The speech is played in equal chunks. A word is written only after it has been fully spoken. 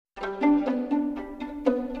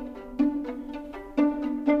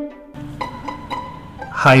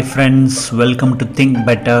Hi, friends, welcome to Think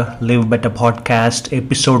Better, Live Better podcast,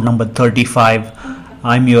 episode number 35.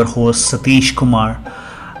 I'm your host, Satish Kumar.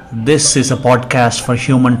 This is a podcast for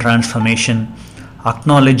human transformation.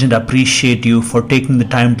 Acknowledge and appreciate you for taking the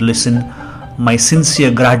time to listen. My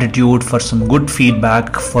sincere gratitude for some good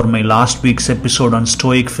feedback for my last week's episode on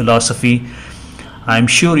Stoic philosophy. I'm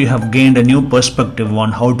sure you have gained a new perspective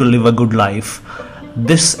on how to live a good life.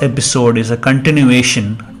 This episode is a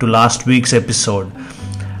continuation to last week's episode.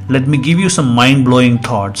 Let me give you some mind-blowing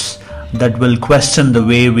thoughts that will question the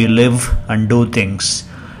way we live and do things.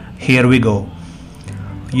 Here we go.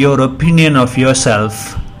 Your opinion of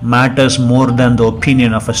yourself matters more than the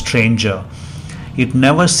opinion of a stranger. It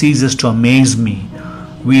never ceases to amaze me.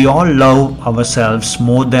 We all love ourselves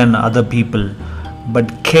more than other people,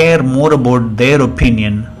 but care more about their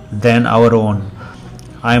opinion than our own.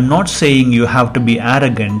 I am not saying you have to be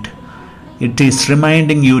arrogant. It is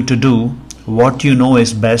reminding you to do what you know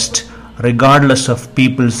is best, regardless of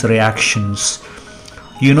people's reactions.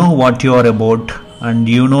 You know what you are about, and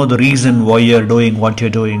you know the reason why you are doing what you're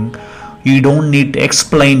doing. You don't need to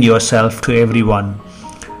explain yourself to everyone.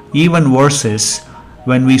 Even worse is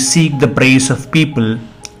when we seek the praise of people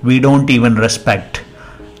we don't even respect.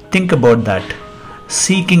 Think about that.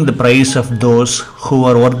 Seeking the praise of those who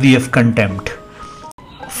are worthy of contempt.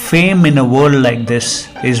 Fame in a world like this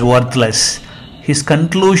is worthless. His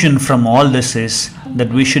conclusion from all this is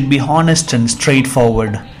that we should be honest and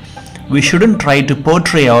straightforward. We shouldn't try to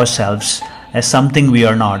portray ourselves as something we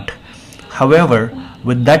are not. However,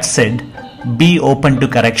 with that said, be open to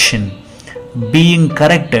correction. Being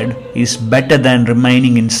corrected is better than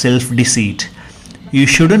remaining in self-deceit. You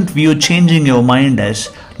shouldn't view changing your mind as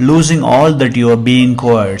losing all that you are being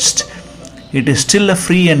coerced. It is still a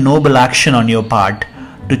free and noble action on your part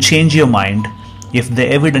to change your mind if the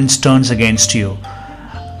evidence turns against you.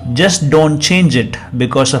 Just don't change it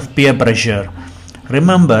because of peer pressure.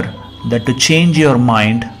 Remember that to change your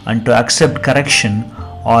mind and to accept correction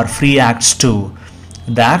are free acts too.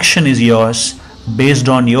 The action is yours based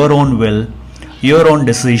on your own will, your own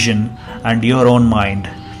decision, and your own mind.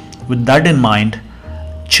 With that in mind,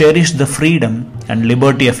 cherish the freedom and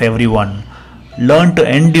liberty of everyone. Learn to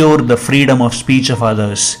endure the freedom of speech of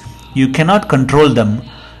others. You cannot control them,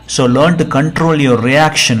 so learn to control your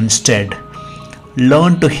reaction instead.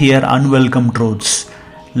 Learn to hear unwelcome truths.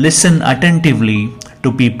 Listen attentively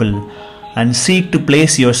to people and seek to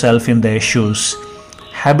place yourself in their shoes.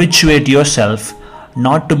 Habituate yourself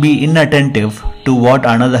not to be inattentive to what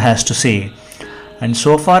another has to say, and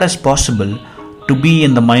so far as possible, to be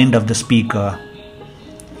in the mind of the speaker.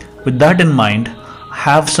 With that in mind,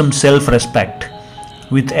 have some self-respect.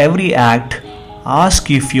 With every act,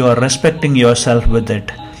 ask if you are respecting yourself with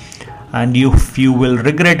it. And if you will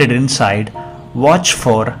regret it inside, watch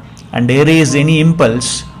for and erase any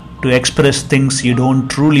impulse to express things you don't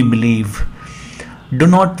truly believe. Do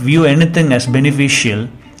not view anything as beneficial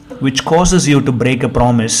which causes you to break a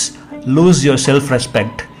promise, lose your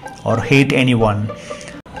self-respect, or hate anyone.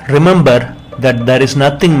 Remember that there is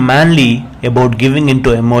nothing manly about giving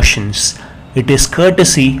into emotions. It is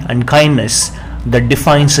courtesy and kindness that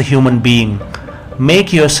defines a human being.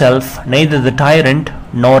 Make yourself neither the tyrant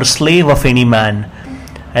nor slave of any man,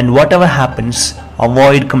 and whatever happens,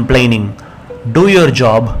 avoid complaining. Do your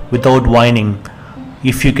job without whining.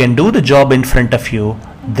 If you can do the job in front of you,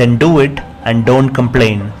 then do it and don't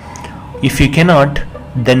complain. If you cannot,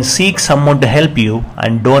 then seek someone to help you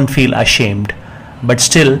and don't feel ashamed. But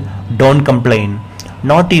still, don't complain,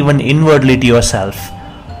 not even inwardly to yourself.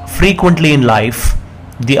 Frequently in life,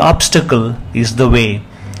 the obstacle is the way.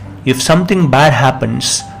 If something bad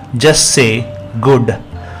happens, just say, "Good.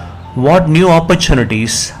 What new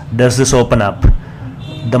opportunities does this open up?"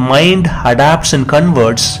 The mind adapts and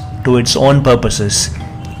converts to its own purposes,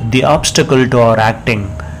 the obstacle to our acting.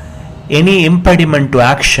 Any impediment to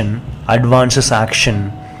action advances action.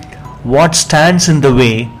 What stands in the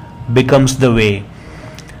way becomes the way.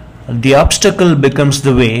 The obstacle becomes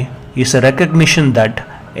the way is a recognition that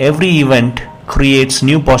every event creates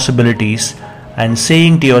new possibilities and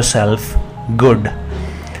saying to yourself, "Good."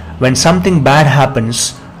 When something bad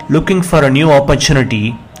happens, looking for a new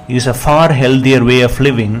opportunity is a far healthier way of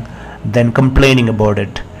living than complaining about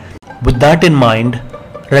it. With that in mind,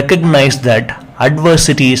 recognize that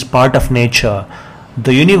adversity is part of nature.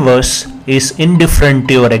 The universe is indifferent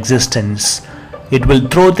to your existence. It will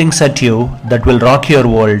throw things at you that will rock your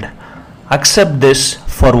world. Accept this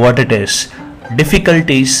for what it is.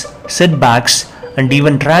 Difficulties, setbacks, and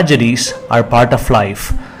even tragedies are part of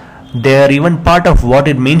life. They are even part of what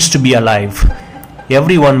it means to be alive.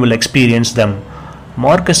 Everyone will experience them.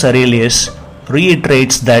 Marcus Aurelius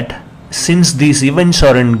reiterates that Since these events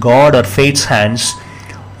are in God or fate's hands,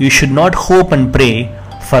 you should not hope and pray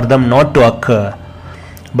for them not to occur,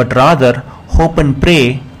 but rather hope and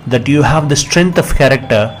pray that you have the strength of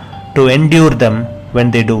character to endure them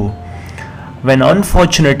when they do. When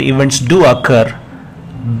unfortunate events do occur,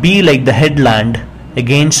 be like the headland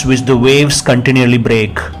against which the waves continually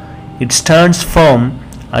break. It stands firm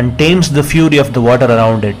and tames the fury of the water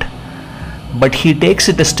around it. But he takes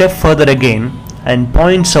it a step further again and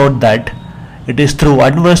points out that it is through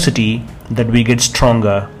adversity that we get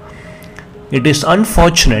stronger. It is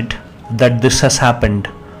unfortunate that this has happened.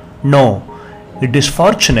 No, it is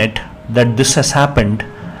fortunate that this has happened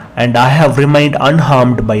and I have remained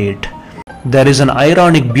unharmed by it. There is an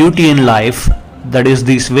ironic beauty in life, that is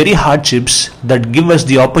these very hardships that give us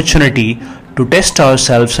the opportunity to test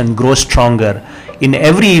ourselves and grow stronger. In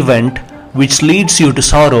every event which leads you to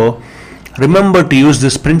sorrow, remember to use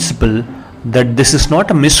this principle that this is not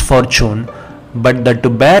a misfortune, but that to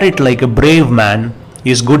bear it like a brave man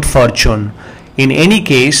is good fortune. In any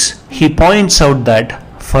case, he points out that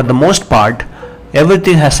for the most part,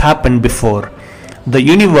 everything has happened before. The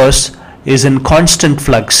universe is in constant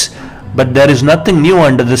flux, but there is nothing new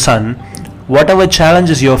under the sun. Whatever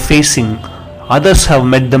challenges you are facing, others have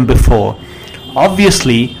met them before.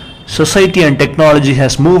 Obviously, society and technology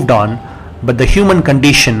has moved on, but the human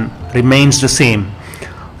condition remains the same.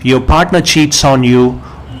 Your partner cheats on you,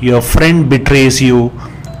 your friend betrays you,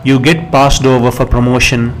 you get passed over for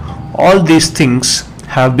promotion. All these things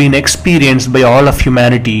have been experienced by all of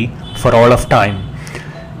humanity for all of time.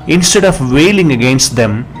 Instead of wailing against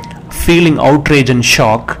them, feeling outrage and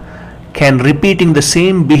shock, can repeating the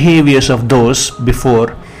same behaviors of those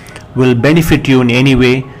before will benefit you in any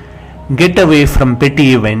way? Get away from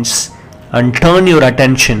petty events and turn your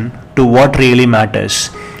attention to what really matters.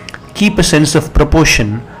 Keep a sense of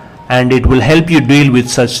proportion and it will help you deal with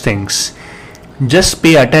such things. Just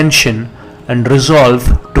pay attention and resolve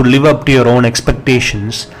to live up to your own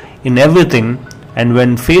expectations in everything, and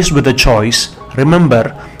when faced with a choice,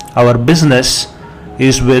 remember our business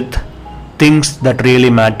is with things that really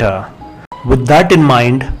matter. With that in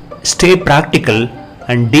mind, stay practical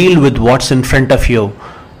and deal with what's in front of you.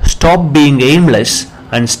 Stop being aimless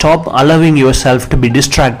and stop allowing yourself to be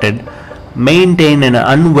distracted. Maintain an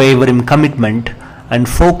unwavering commitment and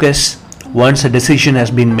focus once a decision has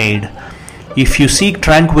been made. If you seek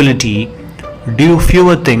tranquility, do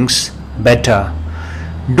fewer things better.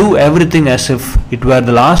 Do everything as if it were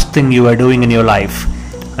the last thing you are doing in your life,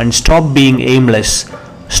 and stop being aimless.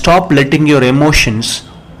 Stop letting your emotions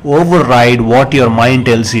override what your mind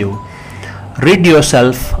tells you. Rid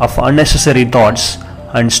yourself of unnecessary thoughts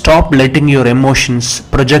and stop letting your emotions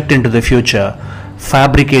project into the future,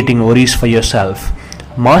 fabricating worries for yourself.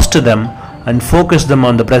 Master them and focus them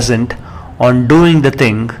on the present, on doing the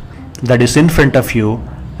thing that is in front of you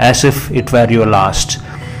as if it were your last.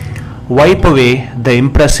 Wipe away the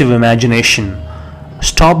impressive imagination.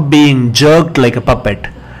 Stop being jerked like a puppet.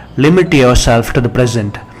 Limit yourself to the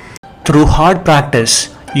present. Through hard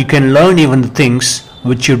practice, you can learn even the things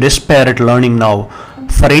which you despair at learning now.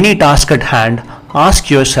 For any task at hand, ask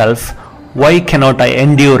yourself, why cannot I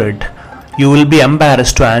endure it? You will be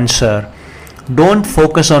embarrassed to answer. Don't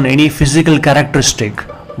focus on any physical characteristic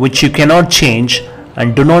which you cannot change,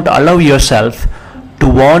 and do not allow yourself to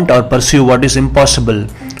want or pursue what is impossible.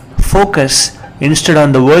 Focus instead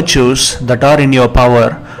on the virtues that are in your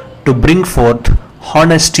power to bring forth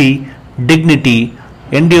honesty, dignity,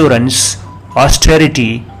 endurance,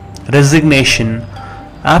 austerity, resignation,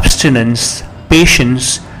 abstinence,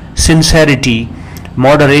 patience, sincerity,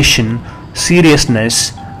 moderation,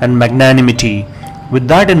 seriousness, and magnanimity. With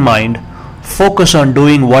that in mind, focus on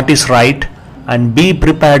doing what is right and be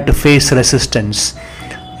prepared to face resistance.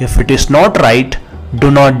 If it is not right, do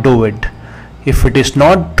not do it. If it is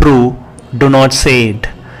not true, do not say it.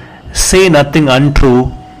 Say nothing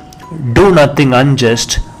untrue, do nothing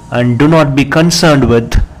unjust, and do not be concerned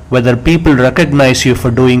with whether people recognize you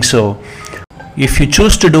for doing so. If you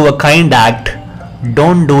choose to do a kind act,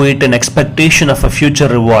 don't do it in expectation of a future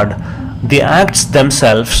reward. The acts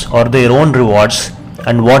themselves are their own rewards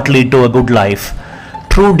and what lead to a good life.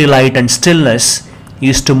 True delight and stillness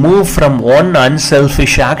is to move from one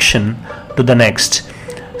unselfish action to the next.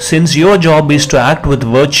 Since your job is to act with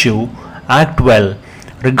virtue, act well,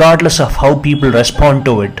 regardless of how people respond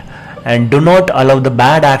to it, and do not allow the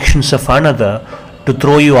bad actions of another to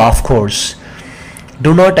throw you off course.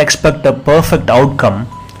 Do not expect a perfect outcome.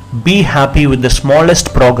 Be happy with the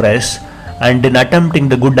smallest progress and in attempting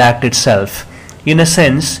the good act itself. In a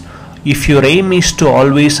sense, if your aim is to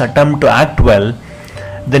always attempt to act well,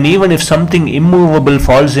 then even if something immovable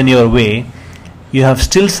falls in your way, you have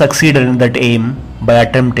still succeeded in that aim by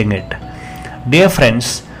attempting it. Dear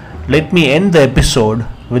friends, let me end the episode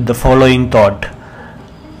with the following thought.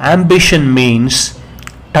 Ambition means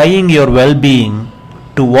tying your well-being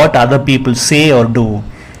to what other people say or do.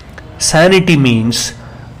 Sanity means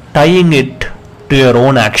tying it to your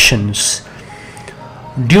own actions.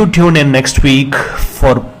 Do tune in next week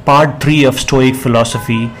for part 3 of Stoic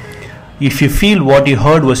philosophy. If you feel what you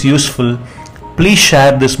heard was useful, please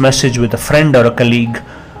share this message with a friend or a colleague.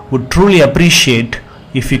 Would truly appreciate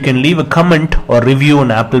if you can leave a comment or review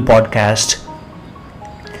on Apple Podcast.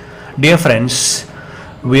 Dear friends,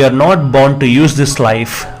 we are not born to use this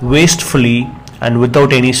life wastefully and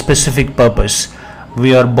without any specific purpose.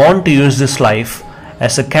 We are born to use this life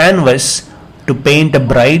as a canvas to paint a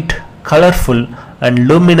bright, colorful and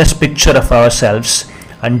luminous picture of ourselves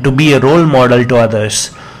and to be a role model to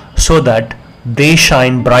others so that they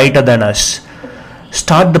shine brighter than us.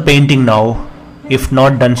 Start the painting now if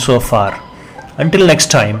not done so far. Until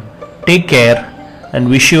next time, take care and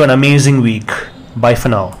wish you an amazing week. Bye for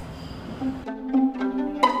now.